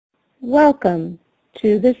Welcome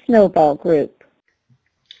to the SnowBall Group.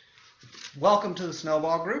 Welcome to the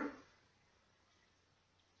SnowBall Group.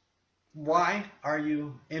 Why are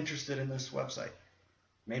you interested in this website?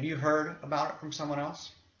 Maybe you heard about it from someone else.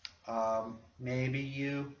 Maybe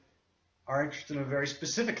you are interested in a very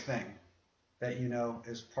specific thing that you know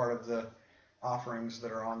is part of the offerings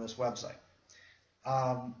that are on this website.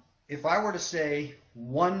 If I were to say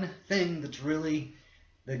one thing that's really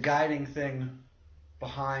the guiding thing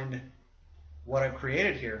behind what I've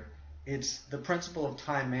created here, it's the principle of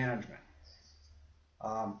time management.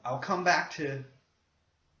 I'll come back to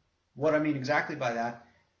what I mean exactly by that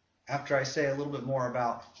after I say a little bit more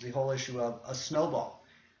about the whole issue of a snowball.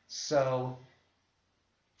 So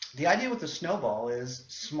the idea with the snowball is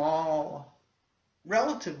small,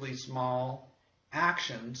 relatively small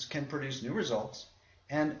actions can produce new results,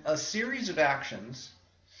 and a series of actions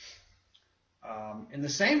in the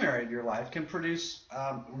same area of your life can produce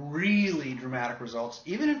really dramatic results,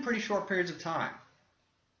 even in pretty short periods of time.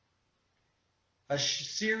 A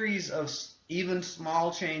series of even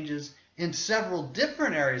small changes in several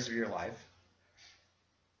different areas of your life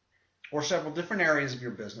or several different areas of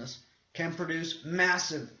your business can produce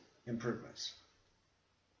massive improvements.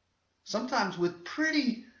 Sometimes with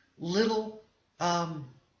pretty little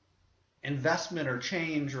investment or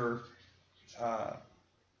change or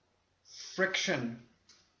friction,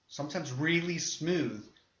 sometimes really smooth,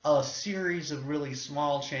 a series of really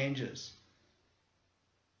small changes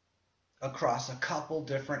across a couple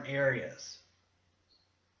different areas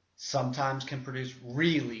sometimes can produce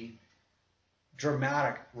really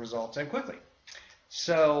dramatic results and quickly.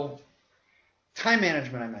 So time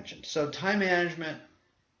management I mentioned. So time management,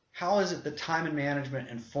 how is it that time and management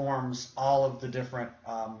informs all of the different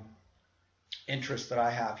interests that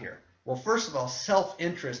I have here? Well, first of all,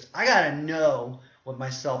 self-interest. I got to know what my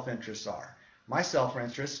self-interests are. My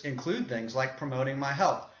self-interests include things like promoting my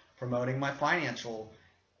health, promoting my financial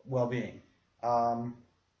well-being.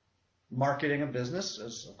 Marketing a business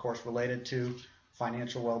is, of course, related to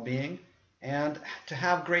financial well-being. And to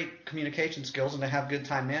have great communication skills and to have good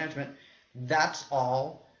time management, that's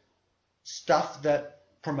all stuff that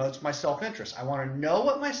promotes my self-interest. I want to know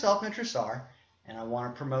what my self-interests are, and I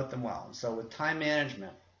want to promote them well. And so with time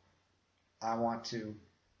management, I want to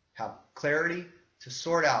have clarity to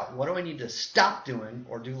sort out what do I need to stop doing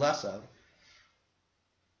or do less of,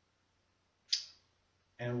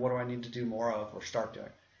 and what do I need to do more of or start doing.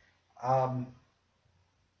 And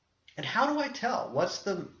how do I tell? What's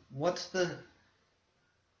the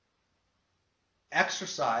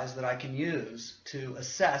exercise that I can use to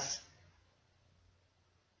assess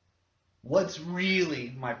what's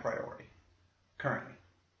really my priority currently?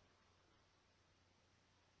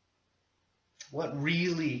 What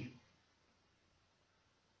really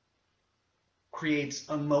creates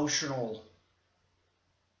emotional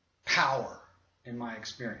power in my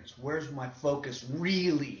experience? Where's my focus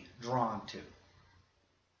really drawn to?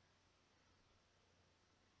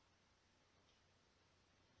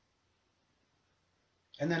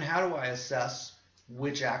 And then how do I assess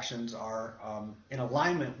which actions are in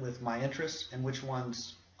alignment with my interests and which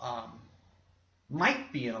ones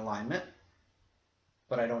might be in alignment,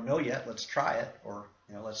 but I don't know yet. Let's try it, or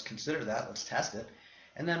let's consider that. Let's test it.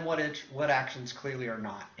 And then what actions clearly are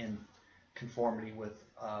not in conformity with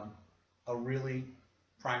a really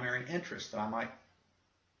primary interest that I might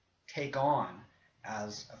take on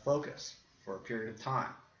as a focus for a period of time.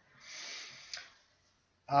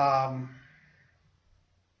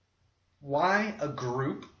 Why a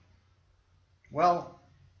group? Well,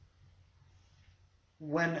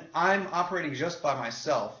 when I'm operating just by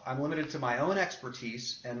myself, I'm limited to my own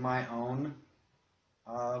expertise and my own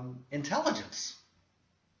intelligence.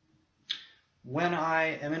 When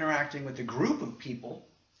I am interacting with a group of people,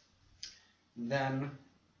 then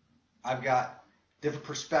I've got different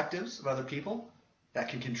perspectives of other people that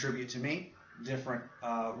can contribute to me, different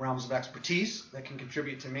realms of expertise that can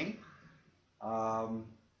contribute to me.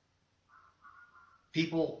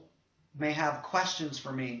 People may have questions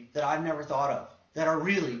for me that I've never thought of that are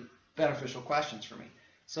really beneficial questions for me.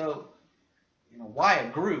 So, why a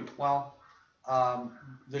group? Well,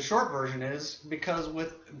 the short version is because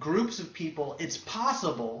with groups of people, it's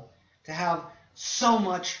possible to have so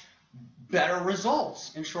much better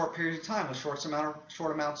results in short periods of time with short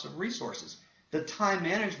amounts of resources. The time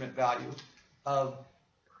management value of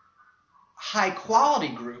high quality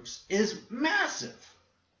groups is massive.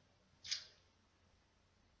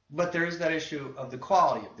 But there is that issue of the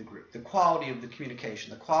quality of the group, the quality of the communication,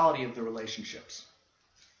 the quality of the relationships.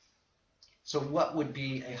 So what would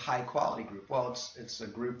be a high quality group? Well, it's a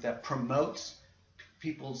group that promotes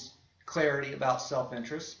people's clarity about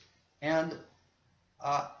self-interest and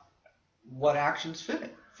what actions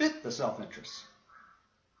fit the self-interest.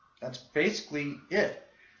 That's basically it.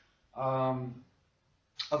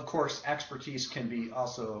 Of course, expertise can be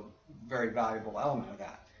also a very valuable element of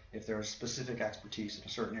that if there's specific expertise in a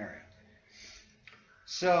certain area.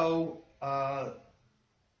 So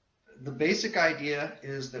the basic idea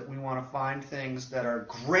is that we want to find things that are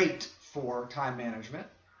great for time management,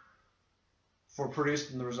 for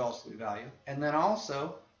producing the results that we value, and then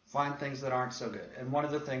also find things that aren't so good. And one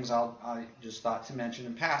of the things I just thought to mention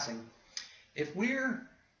in passing, if we're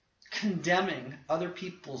condemning other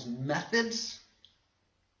people's methods,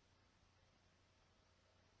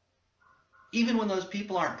 even when those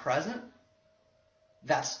people aren't present,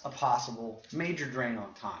 that's a possible major drain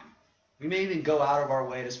on time. We may even go out of our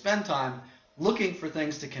way to spend time looking for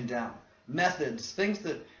things to condemn, methods, things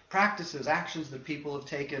that, practices, actions that people have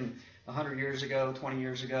taken 100 years ago, 20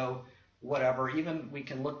 years ago, whatever. Even we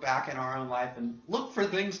can look back in our own life and look for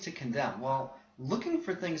things to condemn. Well, looking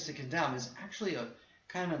for things to condemn is actually a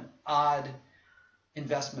kind of odd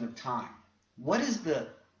investment of time. What is the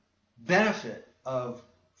benefit of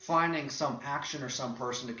finding some action or some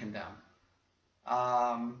person to condemn?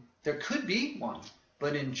 There could be one,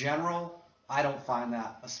 but in general, I don't find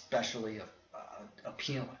that especially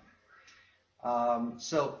appealing.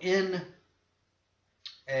 So in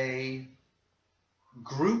a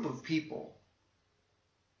group of people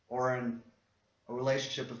or in a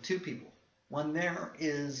relationship of two people, when there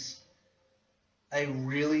is a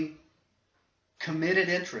really committed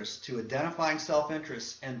interest to identifying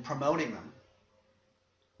self-interests and promoting them,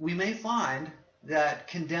 we may find that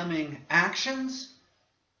condemning actions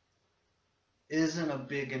isn't a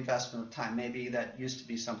big investment of time. Maybe that used to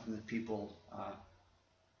be something that people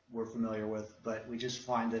were familiar with, but we just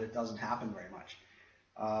find that it doesn't happen very much.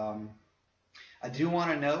 I do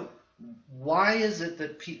want to note, why is it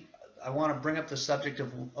that I want to bring up the subject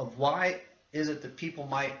of why is it that people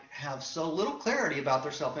might have so little clarity about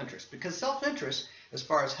their self-interest? Because self-interest, as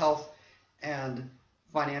far as health and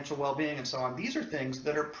financial well-being and so on, these are things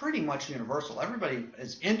that are pretty much universal. Everybody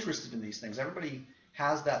is interested in these things. Everybody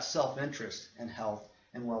has that self-interest in health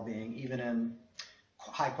and well-being, even in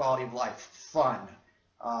high quality of life, fun,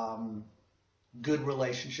 good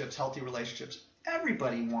relationships, healthy relationships.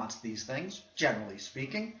 Everybody wants these things, generally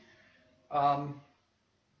speaking.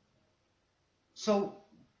 So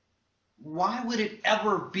why would it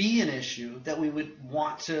ever be an issue that we would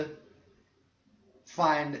want to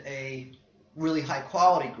find a really high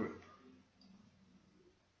quality group?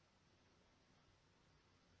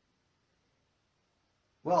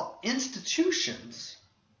 Well, institutions,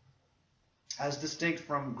 as distinct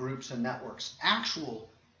from groups and networks, actual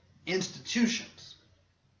institutions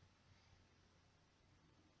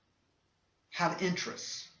have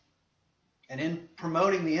interests. And in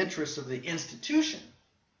promoting the interests of the institution,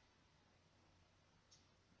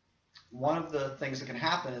 one of the things that can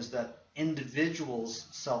happen is that individuals'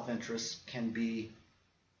 self-interests can be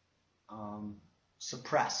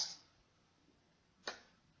suppressed.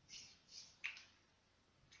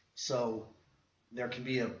 So there can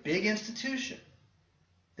be a big institution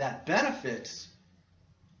that benefits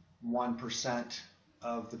 1%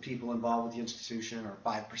 of the people involved with the institution, or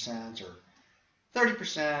 5%, or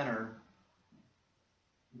 30%, or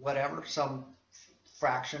whatever, some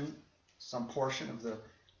fraction, some portion of the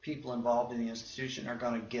people involved in the institution are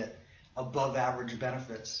going to get above average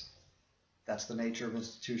benefits. That's the nature of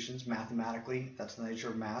institutions. Mathematically, that's the nature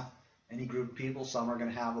of math. Any group of people, some are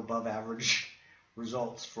going to have above average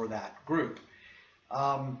results for that group.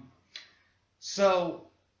 So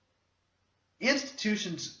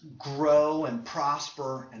institutions grow and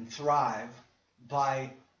prosper and thrive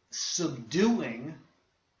by subduing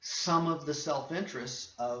some of the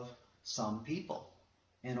self-interests of some people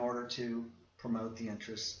in order to promote the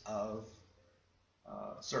interests of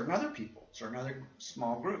certain other people, certain other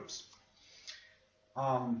small groups.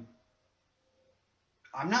 I'm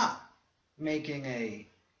not making a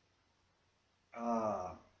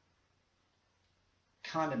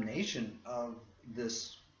condemnation of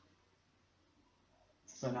this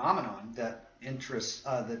phenomenon that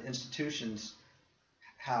that institutions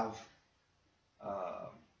have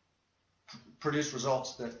produce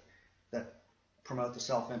results that promote the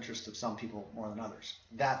self-interest of some people more than others.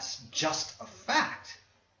 That's just a fact.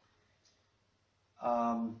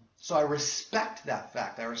 So I respect that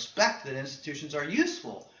fact. I respect that institutions are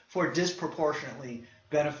useful for disproportionately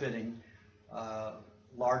benefiting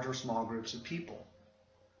large or small groups of people,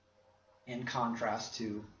 in contrast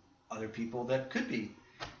to other people that could be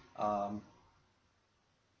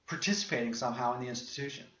participating somehow in the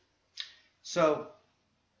institution. So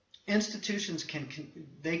institutions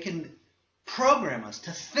can program us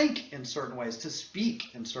to think in certain ways, to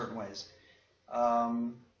speak in certain ways,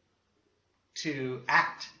 to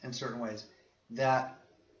act in certain ways that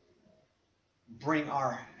bring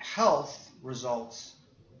our health results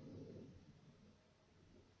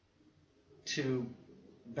to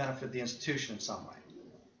benefit the institution in some way.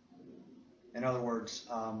 In other words,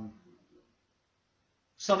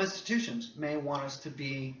 some institutions may want us to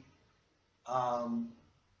be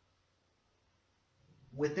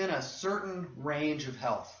within a certain range of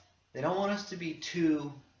health. They don't want us to be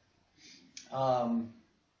too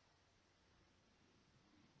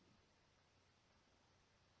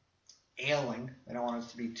ailing. They don't want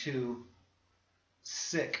us to be too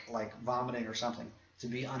sick, like vomiting or something, to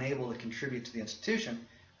be unable to contribute to the institution.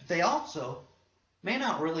 But they also may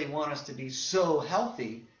not really want us to be so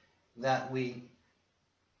healthy that we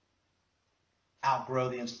outgrow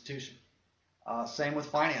the institution. Same with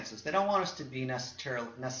finances. They don't want us to be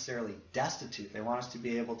necessarily destitute. They want us to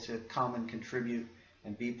be able to come and contribute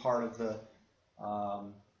and be part of the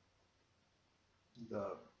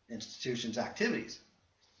institution's activities.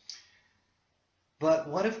 But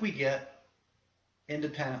what if we get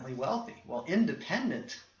independently wealthy? Well,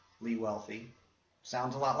 independently wealthy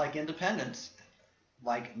sounds a lot like independence,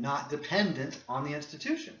 like not dependent on the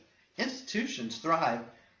institution. Institutions thrive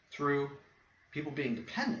through people being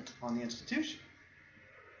dependent on the institution.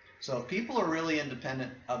 So if people are really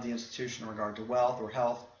independent of the institution in regard to wealth or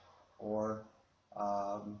health or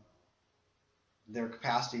their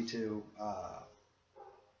capacity to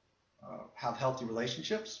have healthy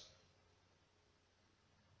relationships,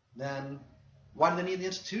 then why do they need the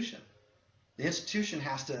institution? The institution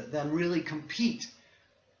has to then really compete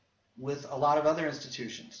with a lot of other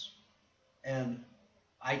institutions. And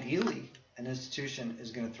ideally, an institution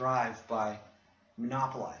is going to thrive by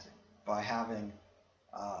monopolizing, by having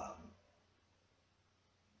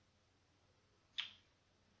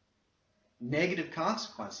negative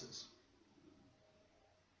consequences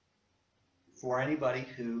for anybody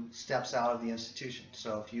who steps out of the institution.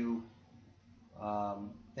 So if you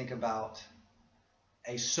think about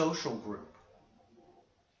a social group,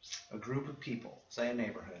 a group of people, say a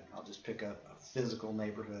neighborhood. I'll just pick a physical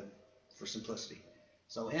neighborhood for simplicity.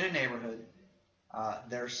 So in a neighborhood,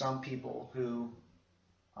 there are some people who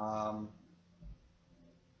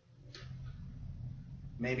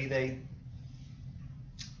maybe they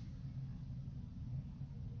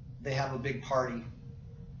have a big party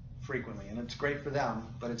frequently, and it's great for them,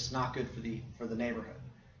 but it's not good for the neighborhood.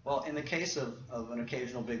 Well, in the case of an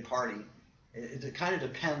occasional big party, it kind of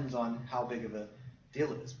depends on how big of a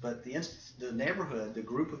deal it is. But the neighborhood, the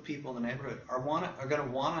group of people in the neighborhood are going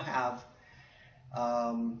to want to have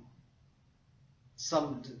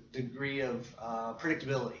some degree of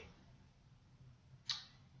predictability.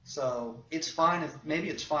 So it's fine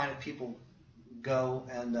if people go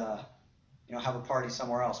and have a party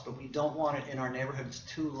somewhere else, but we don't want it in our neighborhood. It's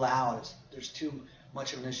too loud. There's too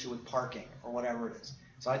much of an issue with parking or whatever it is.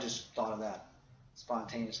 So I just thought of that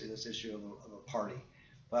spontaneously, this issue of a party.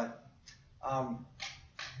 But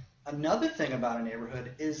another thing about a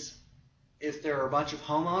neighborhood is if there are a bunch of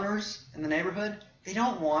homeowners in the neighborhood, they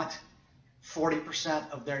don't want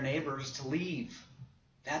 40% of their neighbors to leave.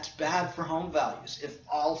 That's bad for home values. If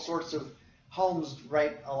all sorts of homes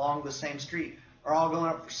right along the same street are all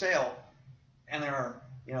going up for sale and there are,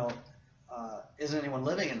 isn't anyone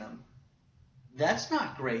living in them, that's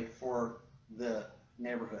not great for the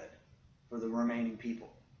neighborhood, for the remaining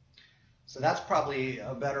people. So that's probably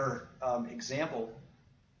a better example.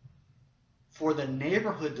 For the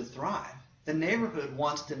neighborhood to thrive, the neighborhood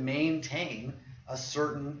wants to maintain a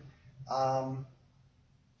certain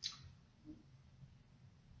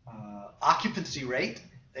occupancy rate.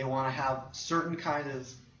 They want to have certain kind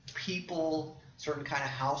of people, certain kind of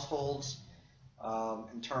households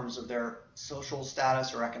in terms of their social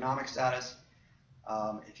status or economic status.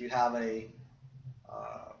 If you have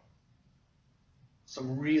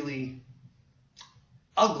some really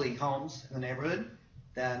ugly homes in the neighborhood,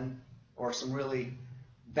 or some really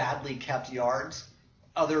badly kept yards,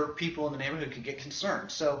 other people in the neighborhood could get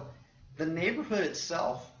concerned. So the neighborhood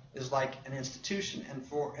itself is like an institution,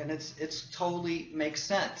 and it's totally makes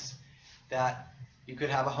sense that you could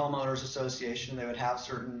have a homeowners association. They would have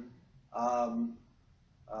certain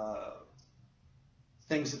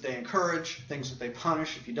things that they encourage, things that they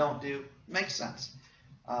punish if you don't do. Makes sense.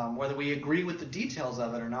 Whether we agree with the details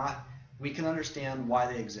of it or not, we can understand why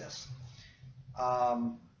they exist.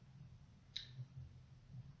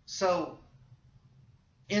 So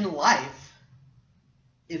in life,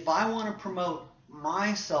 if I want to promote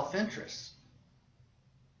my self-interest,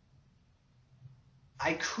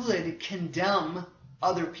 I could condemn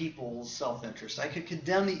other people's self-interest. I could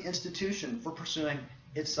condemn the institution for pursuing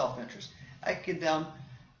its self-interest. I could condemn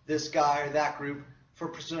this guy or that group for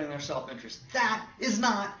pursuing their self-interest. That is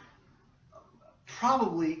not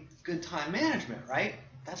probably good time management, right?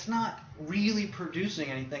 That's not really producing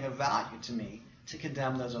anything of value to me to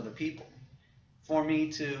condemn those other people. For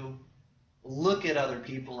me to look at other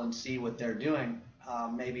people and see what they're doing,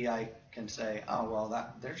 maybe I can say, oh,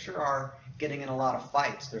 well, there sure are getting in a lot of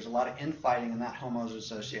fights. There's a lot of infighting in that homeowners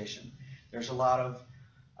association. There's a lot of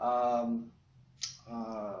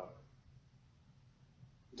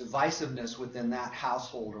divisiveness within that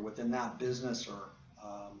household or within that business or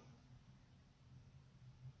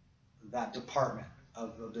that department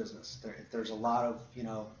of the business. There's a lot of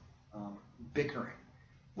bickering.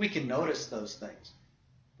 We can notice those things.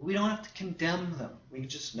 We don't have to condemn them. We can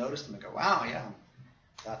just notice them and go, wow, yeah,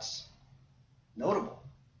 that's notable.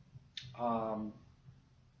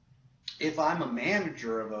 If I'm a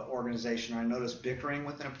manager of an organization and I notice bickering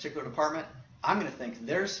within a particular department, I'm going to think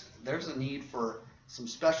there's a need for some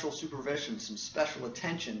special supervision, some special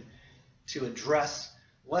attention to address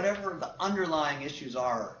whatever the underlying issues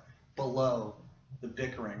are below the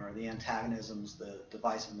bickering or the antagonisms, the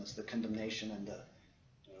divisiveness, the condemnation, and the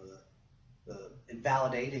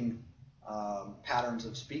invalidating patterns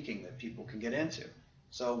of speaking that people can get into.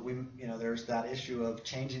 So there's that issue of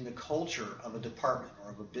changing the culture of a department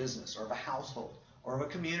or of a business or of a household or of a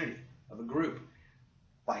community, of a group.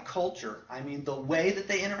 By culture, I mean the way that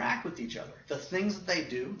they interact with each other, the things that they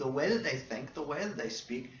do, the way that they think, the way that they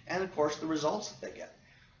speak, and of course the results that they get.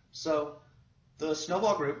 So the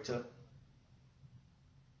SnowBall group, to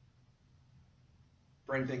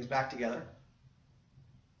bring things back together,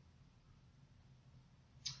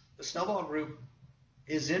 the SnowBall group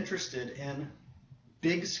is interested in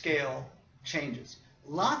big scale changes.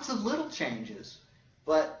 Lots of little changes,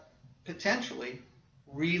 but potentially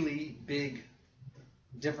really big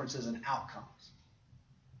differences in outcomes.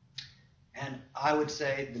 And I would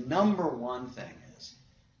say the number one thing is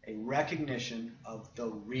a recognition of the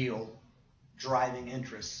real driving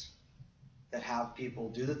interests that have people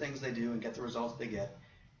do the things they do and get the results they get.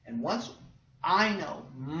 And once I know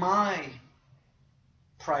my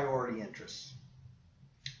priority interests,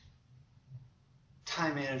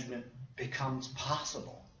 time management becomes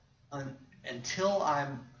possible. Until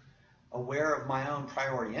I'm aware of my own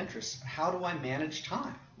priority interests, how do I manage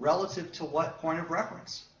time relative to what point of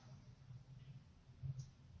reference?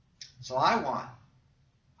 So I want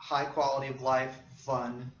high quality of life,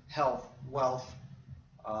 fun, health, wealth,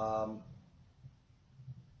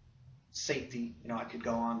 safety. I could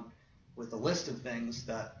go on with a list of things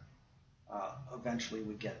that eventually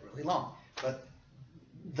would get really long. But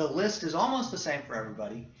the list is almost the same for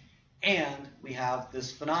everybody, and we have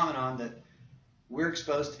this phenomenon that we're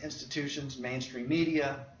exposed to institutions, mainstream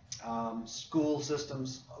media, school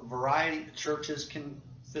systems, a variety, churches can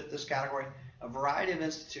fit this category, a variety of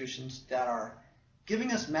institutions that are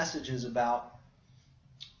giving us messages about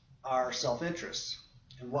our self-interests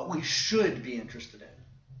and what we should be interested in,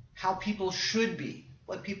 how people should be,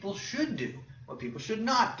 what people should do, what people should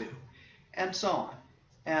not do, and so on.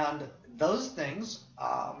 And those things,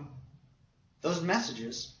 those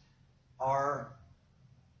messages are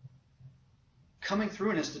coming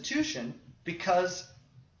through an institution because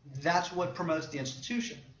that's what promotes the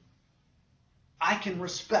institution. I can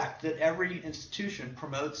respect that every institution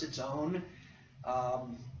promotes its own,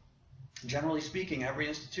 generally speaking, every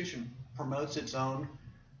institution promotes its own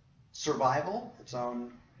survival, its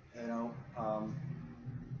own,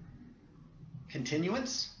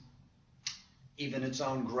 continuance, even its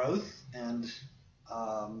own growth and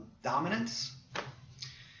dominance.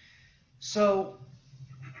 So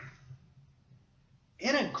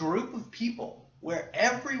in a group of people where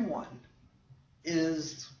everyone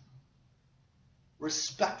is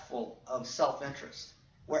respectful of self-interest,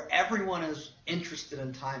 where everyone is interested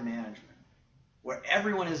in time management, where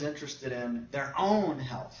everyone is interested in their own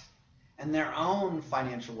health and their own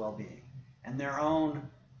financial well-being and their own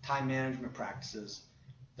time management practices,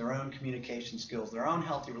 their own communication skills, their own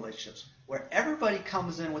healthy relationships, where everybody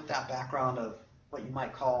comes in with that background of what you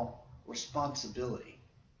might call responsibility,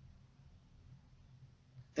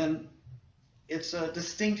 then it's a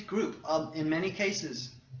distinct group. In many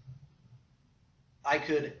cases, I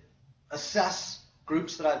could assess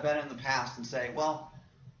groups that I've been in the past and say, well,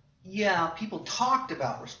 yeah, people talked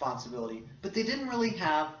about responsibility, but they didn't really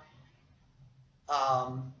have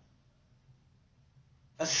a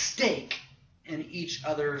stake in each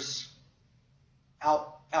other's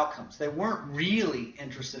outcomes. They weren't really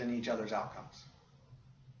interested in each other's outcomes.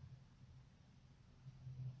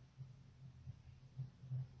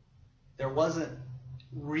 there wasn't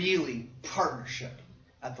really partnership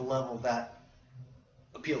at the level that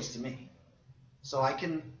appeals to me. So I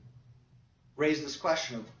can raise this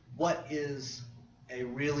question of what is a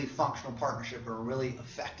really functional partnership or a really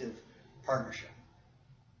effective partnership.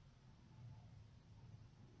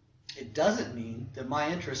 It doesn't mean that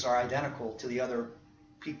my interests are identical to the other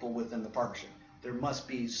people within the partnership. There must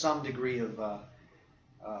be some degree of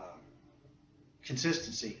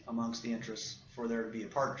consistency amongst the interests for there to be a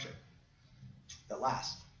partnership that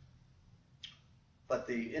lasts. But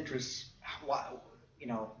the interests,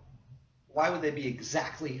 why would they be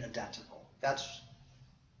exactly identical? That's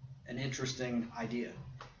an interesting idea.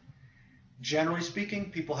 Generally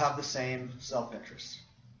speaking, people have the same self-interest.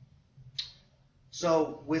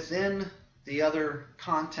 So within the other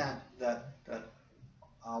content that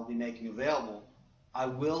I'll be making available, I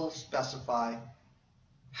will specify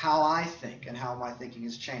how I think and how my thinking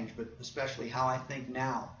has changed, but especially how I think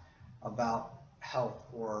now about health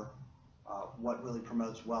or what really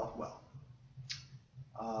promotes wealth well.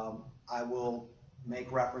 I will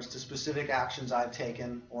make reference to specific actions I've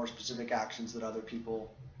taken or specific actions that other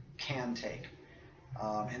people can take,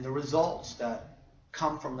 and the results that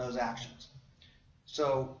come from those actions.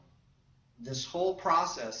 So this whole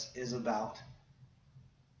process is about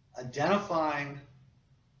identifying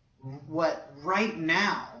what right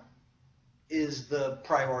now is the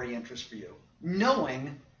priority interest for you,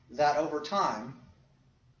 knowing that over time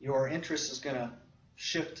your interest is going to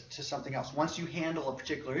shift to something else. Once you handle a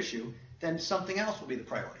particular issue, then something else will be the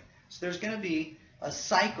priority. So there's going to be a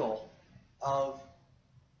cycle of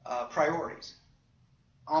priorities.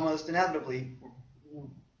 Almost inevitably,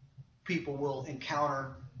 people will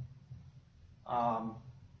encounter a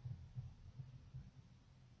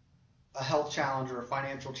health challenge or a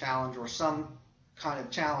financial challenge or some kind of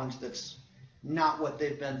challenge that's not what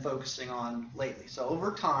they've been focusing on lately. So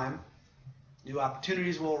over time, new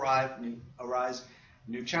opportunities will arise,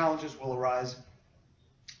 new challenges will arise,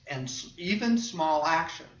 and even small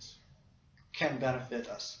actions can benefit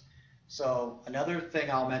us. So another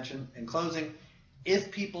thing I'll mention in closing,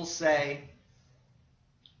 if people say,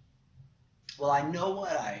 well, I know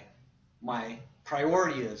what my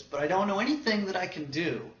priority is, but I don't know anything that I can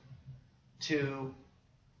do to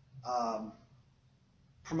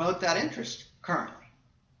promote that interest currently.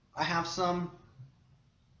 I have some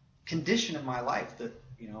condition in my life that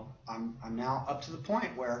I'm now up to the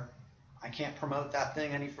point where I can't promote that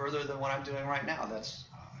thing any further than what I'm doing right now. That's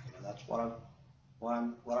what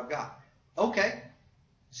I've got. Okay,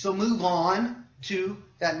 so move on to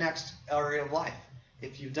that next area of life.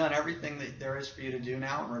 If you've done everything that there is for you to do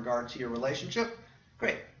now in regard to your relationship,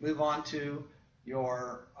 great. Move on to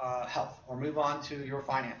your health, or move on to your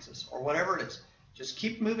finances, or whatever it is. Just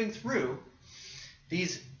keep moving through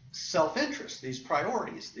these self-interests, these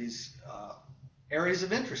priorities, these areas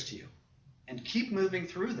of interest to you, and keep moving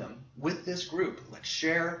through them with this group. Let's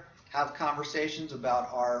share, have conversations about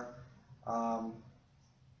our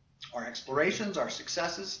explorations, our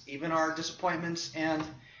successes, even our disappointments and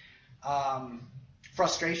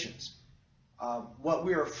frustrations. What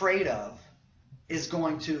we're afraid of is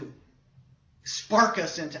going to spark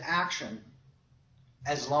us into action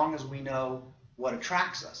as long as we know what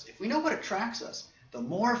attracts us. If we know what attracts us, the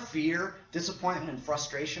more fear, disappointment, and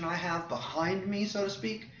frustration I have behind me, so to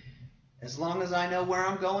speak, as long as I know where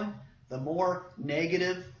I'm going, the more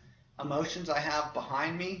negative emotions I have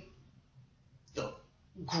behind me, the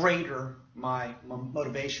greater my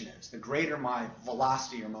motivation is, the greater my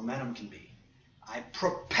velocity or momentum can be. I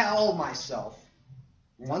propel myself.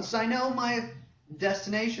 Once I know my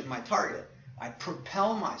destination, my target, I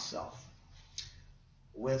propel myself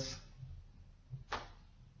with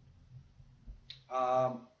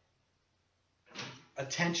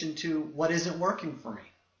attention to what isn't working for me,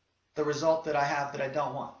 the result that I have that I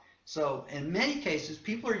don't want. So in many cases,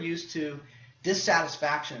 people are used to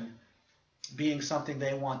dissatisfaction being something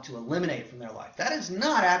they want to eliminate from their life. That is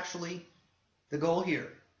not actually the goal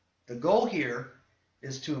here. The goal here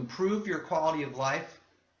is to improve your quality of life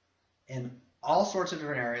in all sorts of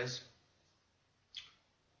different areas,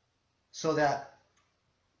 so that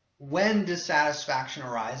when dissatisfaction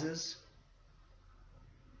arises,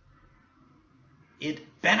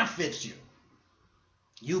 it benefits you.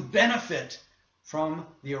 You benefit from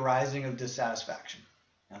the arising of dissatisfaction.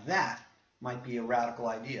 Now that might be a radical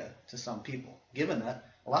idea to some people, given that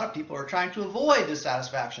a lot of people are trying to avoid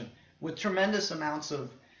dissatisfaction with tremendous amounts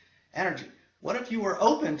of energy. What if you were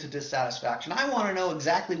open to dissatisfaction? I want to know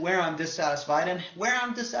exactly where I'm dissatisfied and where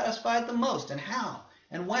I'm dissatisfied the most, and how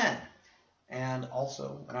and when, and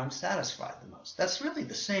also when I'm satisfied the most. That's really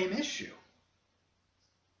the same issue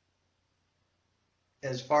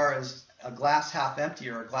as far as a glass half empty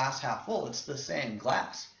or a glass half full, it's the same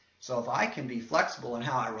glass. So if I can be flexible in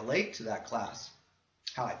how I relate to that glass,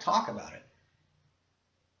 how I talk about it,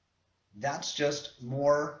 that's just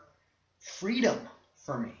more freedom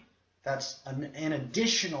for me. That's an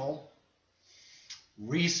additional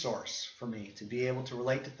resource for me to be able to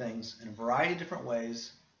relate to things in a variety of different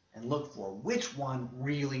ways and look for which one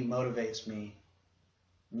really motivates me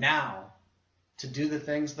now to do the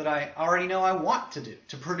things that I already know I want to do,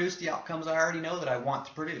 to produce the outcomes I already know that I want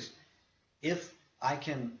to produce. If I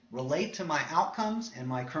can relate to my outcomes and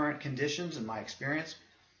my current conditions and my experience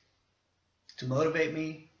to motivate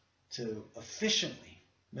me to efficiently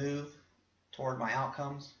move toward my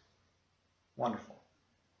outcomes, wonderful.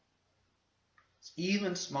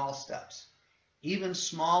 Even small steps, even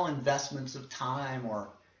small investments of time or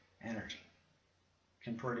energy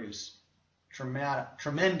can produce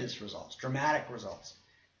tremendous results, dramatic results.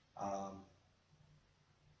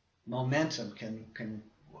 Momentum can,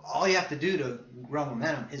 all you have to do to grow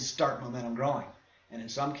momentum is start momentum growing. And in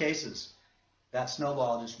some cases, that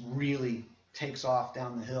snowball just really takes off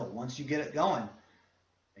down the hill. Once you get it going,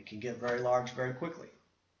 it can get very large very quickly.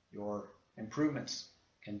 Your improvements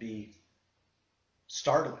can be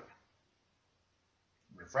startling,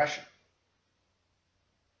 refreshing.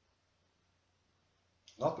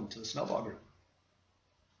 Welcome to the SnowBall Group.